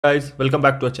Guys, welcome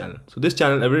back to our channel. So this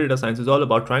channel, Everyday Data Science, is all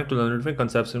about trying to learn different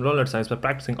concepts in data science by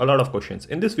practicing a lot of questions.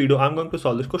 In this video, I'm going to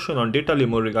solve this question on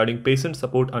DataLemur regarding patient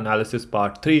support analysis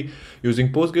part 3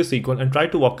 using PostgreSQL and try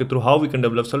to walk you through how we can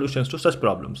develop solutions to such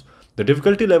problems. The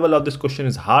difficulty level of this question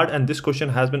is hard, and this question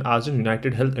has been asked in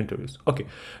United Health interviews. Okay,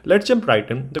 let's jump right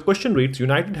in. The question reads,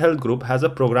 United Health Group has a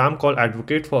program called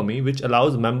Advocate for Me, which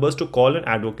allows members to call an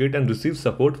advocate and receive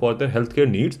support for their healthcare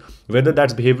needs, whether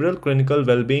that's behavioral, clinical,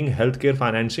 well-being, healthcare,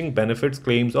 financing, benefits,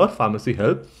 claims, or pharmacy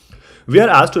help. We are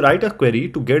asked to write a query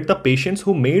to get the patients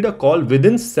who made a call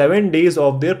within 7 days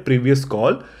of their previous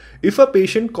call. If a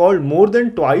patient called more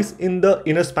than twice in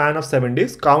a span of 7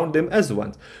 days, count them as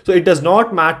once. So it does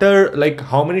not matter like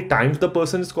how many times the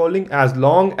person is calling, as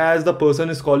long as the person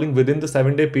is calling within the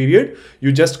 7-day period,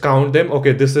 you just count them.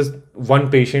 Okay, this is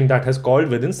one patient that has called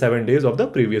within 7 days of the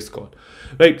previous call.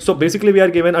 Right, so basically we are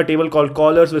given a table called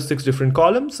callers with 6 different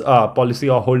columns: policy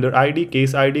or holder ID,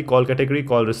 case ID, call category,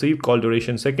 call received, call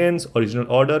duration seconds,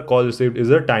 original order, call received is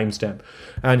a timestamp.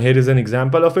 And here is an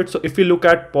example of it. So if we look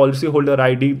at policy holder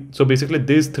ID, so basically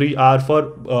these three are for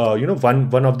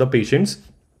one of the patients.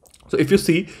 So if you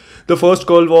see, the first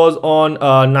call was on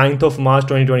 9th of March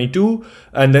 2022,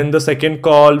 and then the second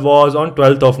call was on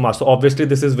 12th of March. So obviously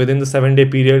this is within the 7-day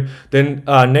period. Then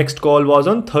next call was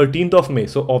on 13th of May.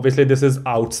 So obviously this is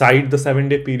outside the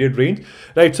 7-day period range,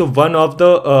 right? So one of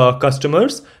the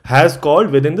customers has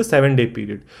called within the 7-day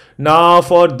period. Now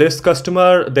for this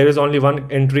customer, there is only one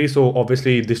entry. So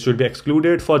obviously this should be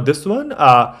excluded. For this one,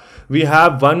 we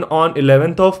have one on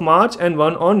 11th of March and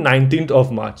one on 19th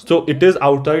of March. So it is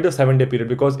outside the 7-day period,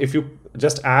 because if you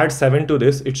just add 7 to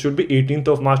this, it should be 18th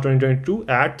of March 2022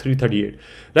 at 3:38,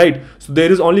 right? So there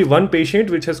is only one patient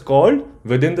which has called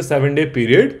within the 7-day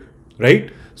period, right?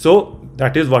 So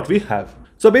that is what we have.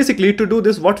 So basically, to do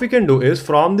this, what we can do is,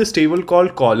 from this table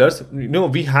called callers,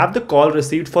 we have the call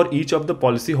received for each of the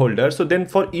policy holders. So then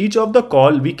for each of the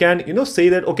call, we can, say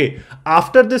that, okay,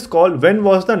 after this call, when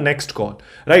was the next call,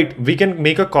 right? We can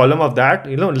make a column of that,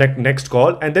 like next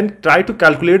call, and then try to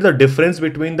calculate the difference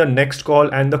between the next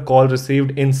call and the call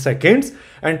received in seconds,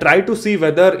 and try to see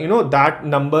whether, that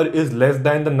number is less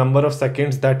than the number of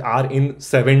seconds that are in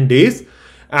 7 days.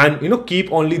 And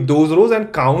keep only those rows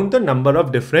and count the number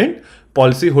of different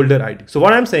policy holder ID. So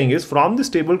what I'm saying is, from this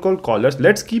table called callers,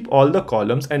 let's keep all the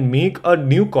columns and make a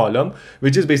new column,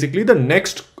 which is basically the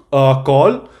next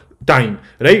call time,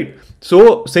 right?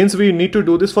 So since we need to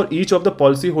do this for each of the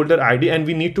policy holder ID, and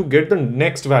we need to get the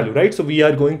next value, right? So we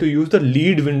are going to use the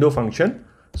lead window function.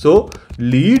 So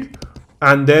lead,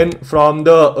 and then from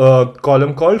the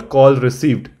column called call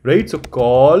received, right? So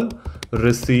call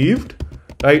received,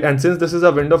 right? And since this is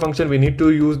a window function, we need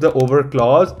to use the over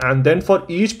clause, and then for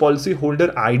each policy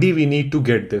holder ID, we need to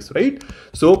get this, right?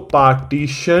 So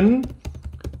partition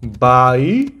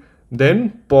by then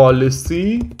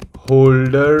policy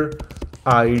holder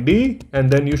ID,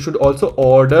 and then you should also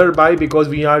order by, because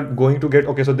we are going to get,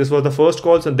 okay, so this was the first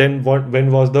call, so then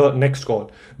when was the next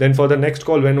call, then for the next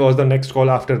call, when was the next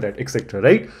call after that, etc.,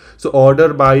 right? So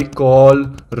order by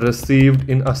call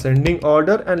received in ascending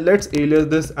order, and let's alias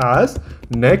this as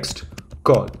next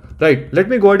call, right? Let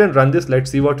me go ahead and run this.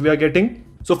 Let's see what we are getting.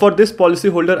 So for this policy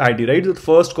holder ID, right, the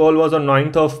first call was on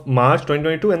 9th of March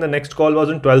 2022, and the next call was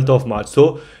on 12th of March.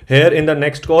 So here in the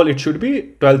next call, it should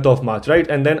be 12th of March, right?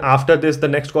 And then after this, the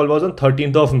next call was on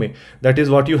 13th of May. That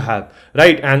is what you have,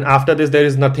 right? And after this, there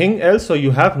is nothing else. So you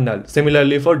have null.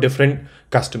 Similarly for different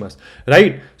customers,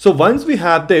 right? So once we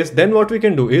have this, then what we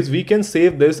can do is we can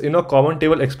save this in a common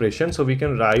table expression. So we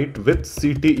can write with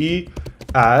CTE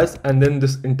as, and then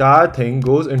this entire thing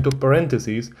goes into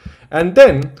parentheses, and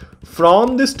then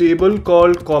from this table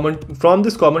called from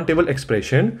this common table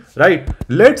expression, right,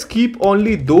 let's keep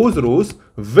only those rows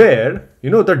where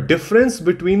the difference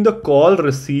between the call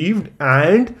received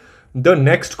and the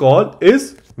next call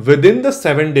is within the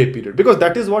 7-day period, because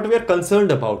that is what we are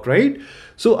concerned about, right?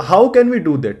 So how can we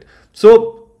do that?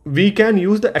 So we can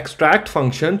use the extract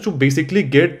function to basically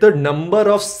get the number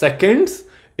of seconds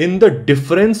in the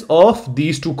difference of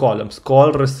these two columns,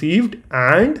 call received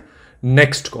and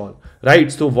next call,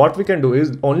 right? So what we can do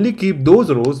is only keep those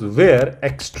rows where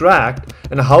extract,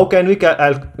 and how can we get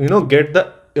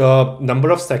the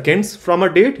number of seconds from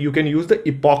a date? You can use the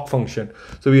epoch function.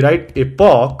 So we write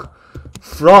epoch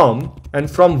from,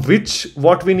 and from which,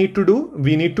 what we need to do,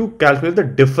 we need to calculate the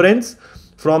difference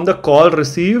from the call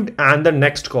received and the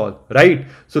next call, right?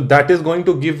 So that is going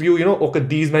to give you, okay,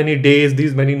 these many days,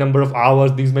 these many number of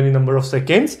hours, these many number of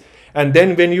seconds. And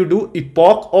then when you do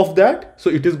epoch of that, so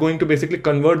it is going to basically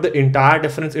convert the entire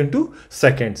difference into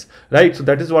seconds, right? So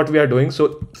that is what we are doing.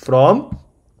 So from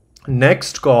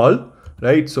next call,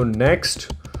 right? So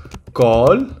next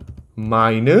call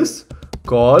minus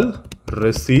call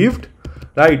received,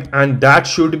 right? And that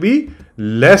should be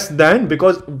less than,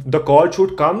 because the call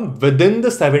should come within the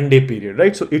 7-day period,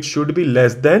 right? So it should be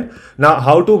less than. Now,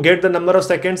 how to get the number of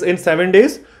seconds in 7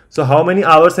 days? So how many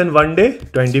hours in 1 day?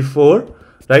 24,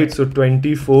 right? So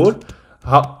 24,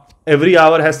 every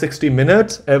hour has 60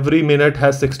 minutes, every minute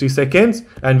has 60 seconds,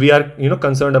 and we are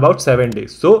concerned about 7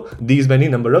 days. So these many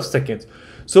number of seconds.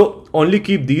 So only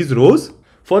keep these rows.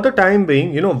 For the time being,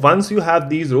 once you have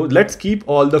these rows, let's keep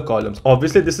all the columns.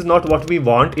 Obviously, this is not what we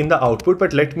want in the output,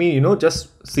 but let me, just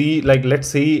see, let's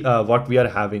see what we are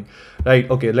having, right?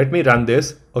 Okay, let me run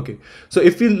this. Okay, so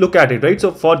if we look at it, right?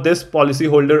 So for this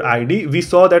policyholder ID, we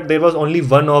saw that there was only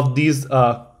one of these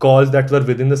calls that were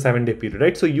within the 7-day period,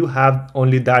 right? So you have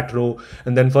only that row,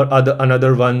 and then for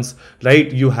another ones,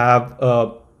 right, you have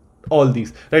all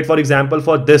these, right? For example,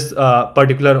 for this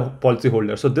particular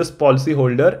policyholder, so this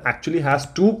policyholder actually has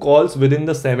 2 calls within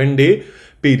the 7-day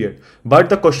period, but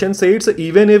the question says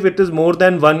even if it is more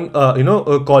than one,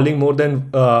 calling more than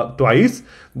twice,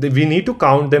 we need to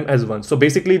count them as one. So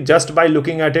basically, just by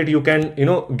looking at it, you can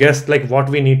guess like what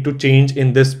we need to change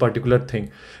in this particular thing.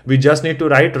 We just need to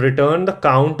write return the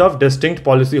count of distinct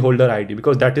policyholder ID,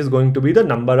 because that is going to be the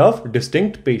number of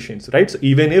distinct patients, right? So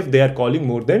even if they are calling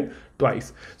more than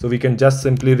twice, so we can just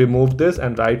simply remove this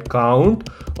and write count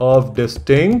of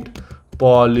distinct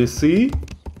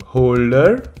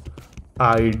policyholder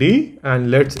ID, and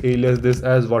let's alias this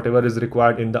as whatever is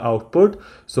required in the output.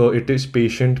 So it is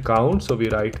patient count, so we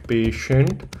write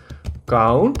patient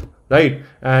count, right?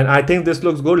 And I think this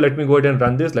looks good. Let me go ahead and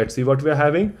run this. Let's see what we're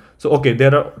having. So okay,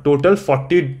 there are total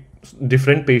 40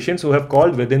 different patients who have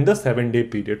called within the 7-day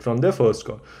period from their first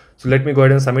call. So let me go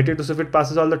ahead and submit it to see if it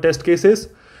passes all the test cases.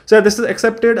 So this is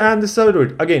accepted, and this is how we do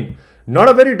it. Again, not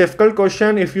a very difficult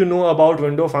question if you know about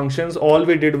window functions. All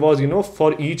we did was,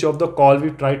 for each of the call, we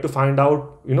tried to find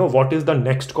out, what is the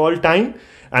next call time,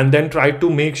 and then try to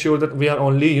make sure that we are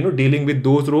only, dealing with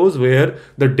those rows where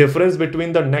the difference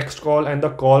between the next call and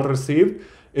the call received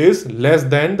is less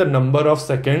than the number of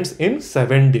seconds in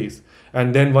 7 days.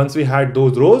 And then once we had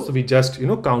those rows, we just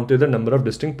counted the number of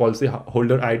distinct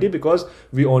policyholder ID, because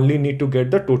we only need to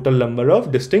get the total number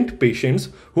of distinct patients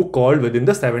who called within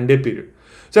the 7-day period.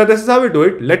 So this is how we do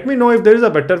it. Let me know if there is a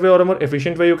better way or a more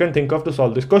efficient way you can think of to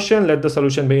solve this question. Let the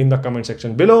solution be in the comment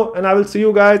section below, and I will see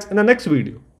you guys in the next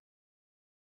video.